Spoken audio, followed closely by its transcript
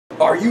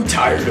Are you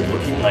tired of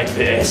looking like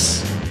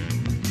this?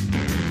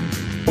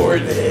 Or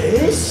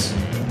this?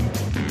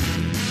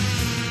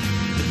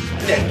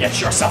 Then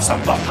get yourself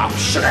some buff pop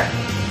sugar.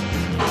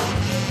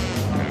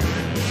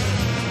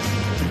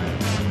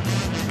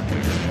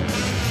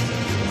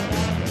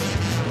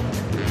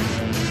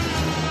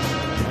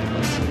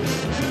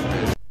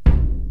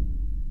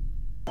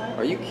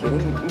 Are you kidding?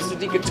 Mr.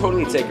 D could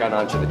totally take on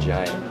Andre the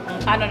Giant.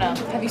 I don't know.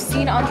 Have you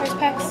seen Andre's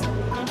pecs?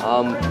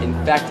 In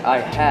fact, I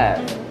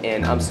have,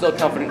 and I'm still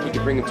confident he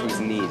could bring him to his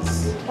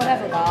knees.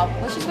 Whatever, Bob.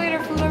 Let's just go eat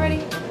our food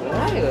already.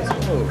 Alright, let's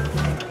go.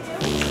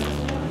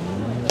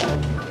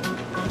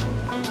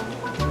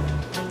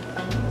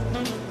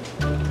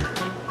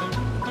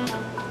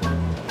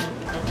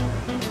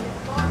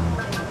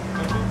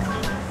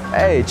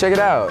 Hey, check it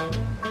out.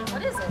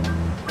 What is it?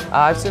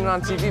 I've seen it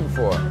on TV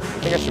before. I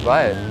think I should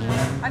buy it.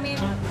 I mean,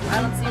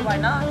 I don't see why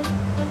not.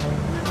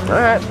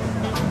 Alright.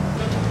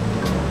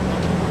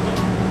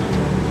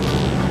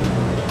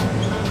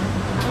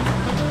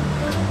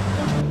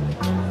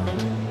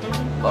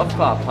 Buff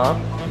pop, huh?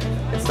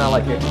 It's not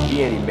like it could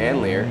be any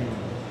manlier.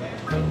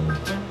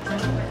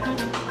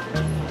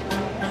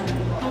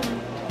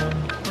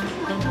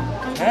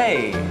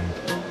 Hey!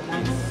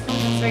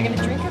 So you're gonna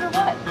drink it or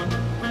what?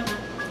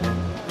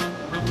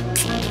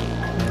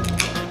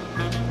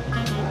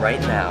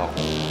 Right now.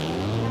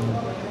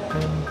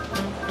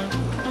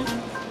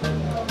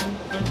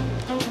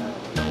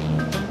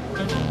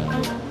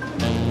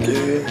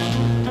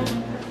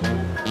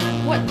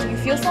 What, do you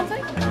feel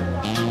something?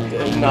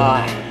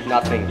 Nah,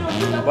 nothing.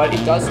 But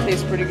it does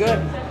taste pretty good.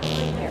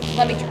 Here,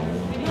 let me try.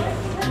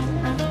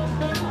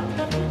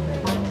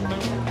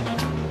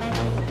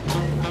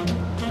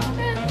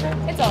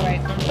 It's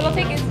alright, but I'll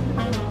take it.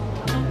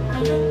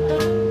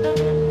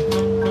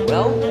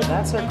 Well,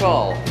 that's our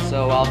call,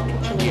 so I'll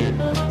catch you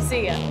later.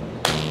 See ya.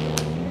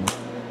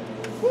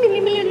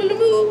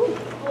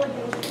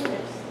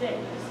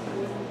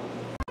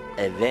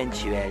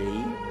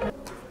 Eventually.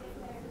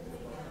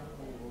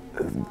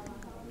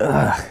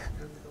 Ugh.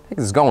 What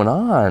is going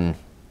on?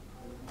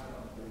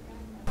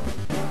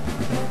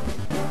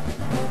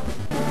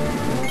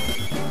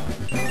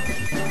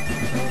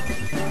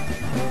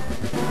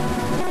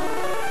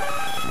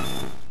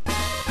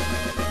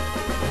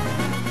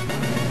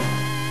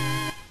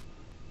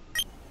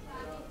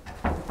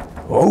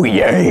 Oh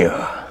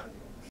yeah!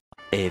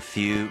 A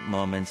few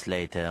moments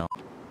later.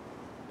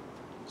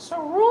 So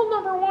rule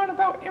number 1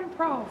 about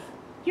improv.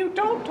 You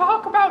don't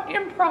talk about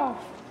improv.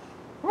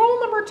 Rule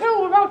number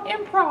 2 about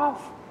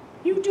improv.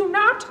 You do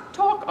not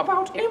talk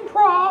about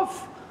improv.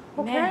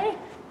 Okay? Man,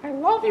 I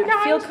love you guys.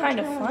 I feel kind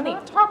of but funny. Do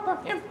not talk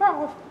about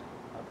improv.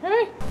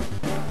 Okay?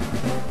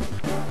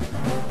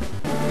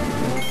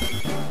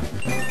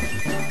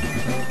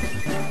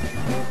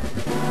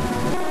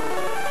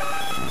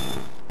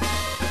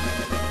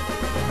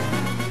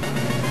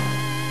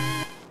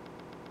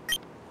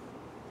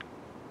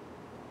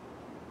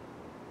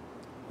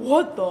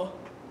 What the?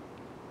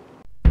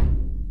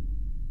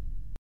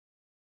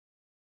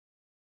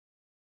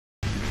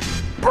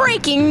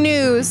 Breaking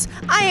news!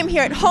 I am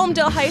here at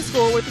Holmdel High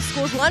School where the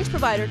school's lunch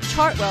provider,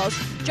 Chartwell's,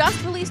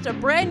 just released a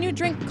brand new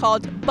drink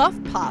called Buff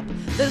Pop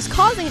that is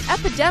causing an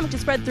epidemic to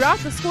spread throughout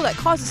the school that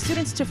causes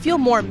students to feel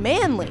more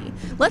manly.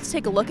 Let's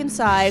take a look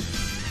inside.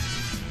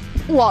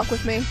 Walk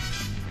with me.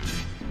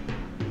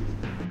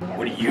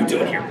 What are you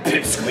doing here,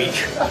 pipsqueak?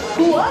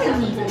 Who are you?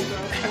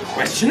 What kind of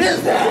question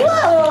is that?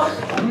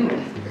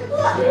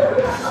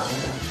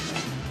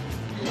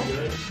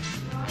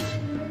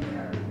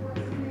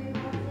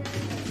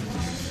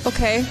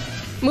 Okay,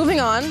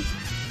 moving on.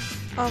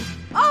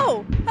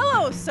 Oh,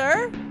 hello,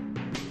 sir.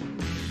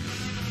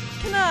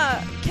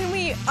 Can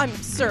we,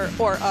 sir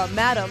or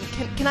madam?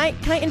 Can I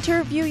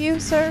interview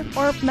you, sir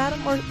or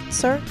madam or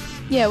sir?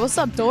 Yeah, what's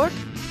up, dork?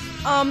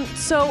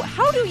 So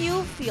how do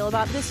you feel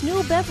about this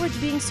new beverage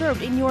being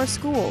served in your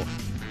school?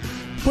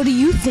 What do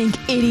you think,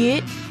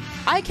 idiot?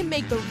 I can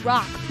make The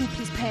Rock poop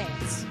his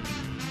pants.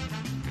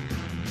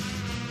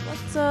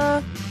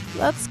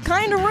 That's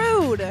kind of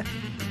rude.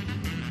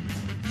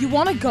 You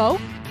wanna go?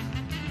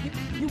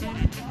 You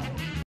wanna go?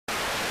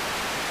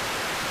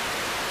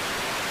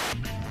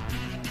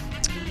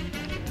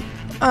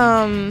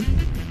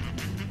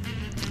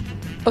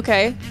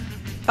 Okay.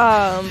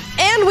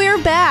 And we're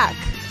back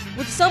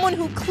with someone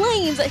who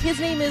claims that his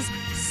name is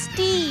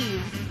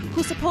Steve,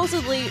 who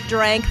supposedly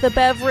drank the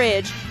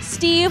beverage.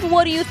 Steve,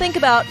 what do you think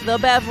about the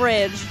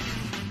beverage?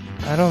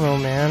 I don't know,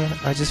 man.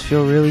 I just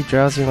feel really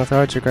drowsy and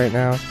lethargic right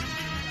now.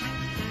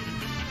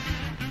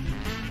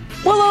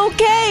 Well,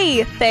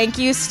 okay. Thank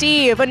you,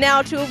 Steve. But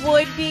now, to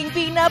avoid being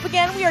beaten up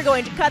again, we are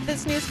going to cut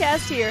this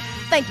newscast here.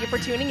 Thank you for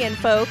tuning in,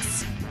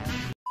 folks.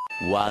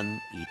 One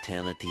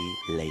eternity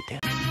later.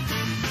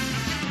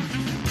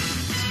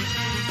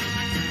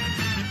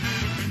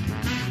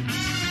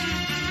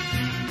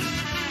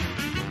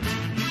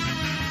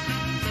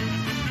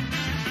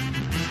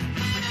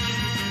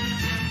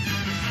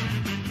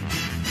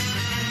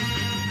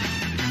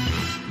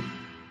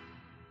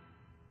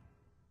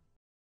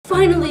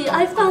 Finally,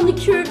 I found the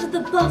cure to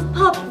the Buff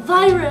Pop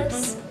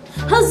virus.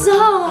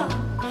 Huzzah!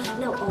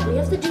 Now all we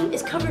have to do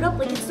is cover it up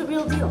like it's the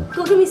real deal.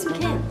 Go get me some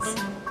cans.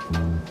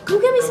 Go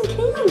get me some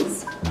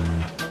cans.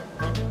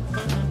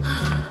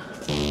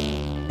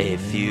 A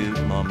few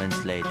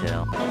moments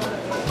later.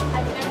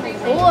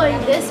 Boy,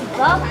 this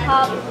Buff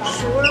Pop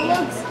sure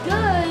looks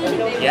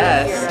good.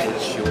 Yes,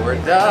 it sure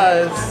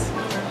does.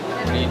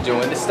 What are you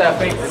doing? This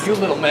stuff ain't for you,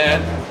 little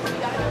man.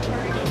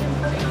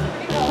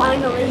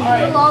 Finally,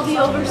 it'll all be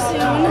over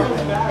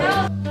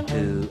soon.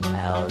 2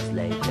 hours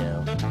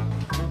later.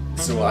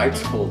 So I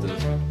told him,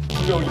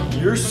 no,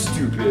 you're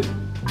stupid.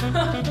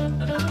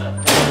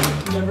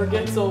 Never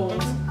gets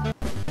old.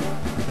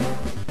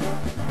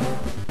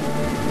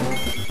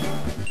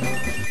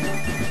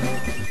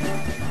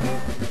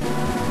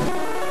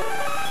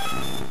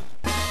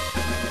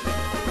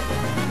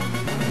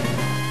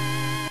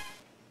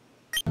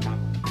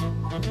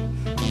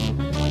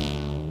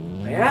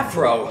 My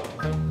afro.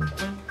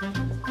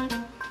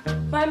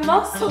 My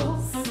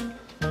muscles.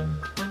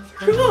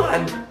 Come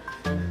on.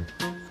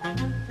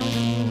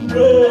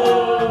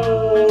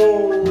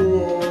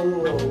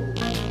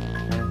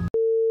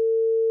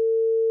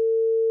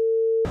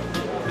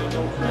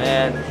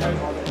 Man,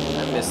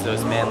 I miss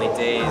those manly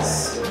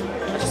days.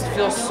 I just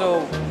feel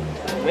so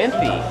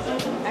wimpy.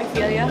 I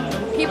feel ya.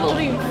 People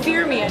don't even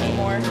fear me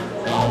anymore.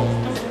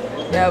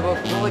 Yeah,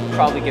 but we'll like,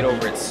 probably get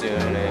over it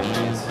soon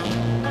anyways.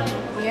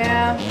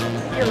 Yeah,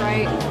 you're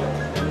right.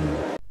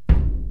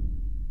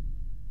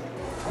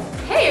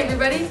 Hey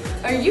everybody,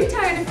 are you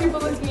tired of people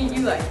looking at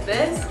you like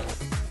this?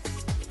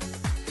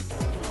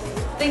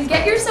 Then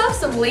get yourself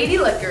some lady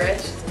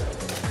licorice.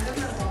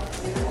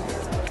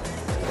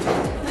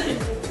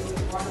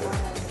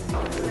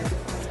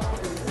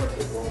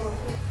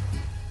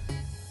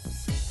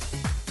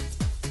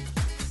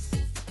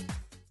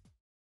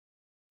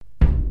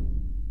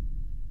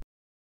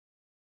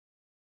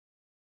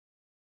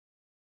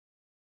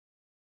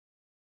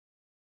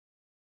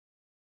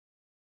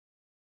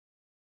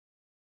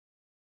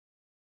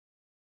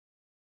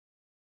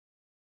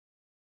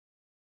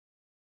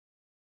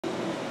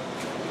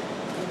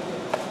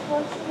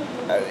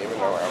 I don't even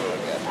know where I'm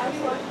looking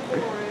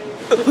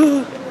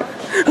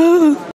at.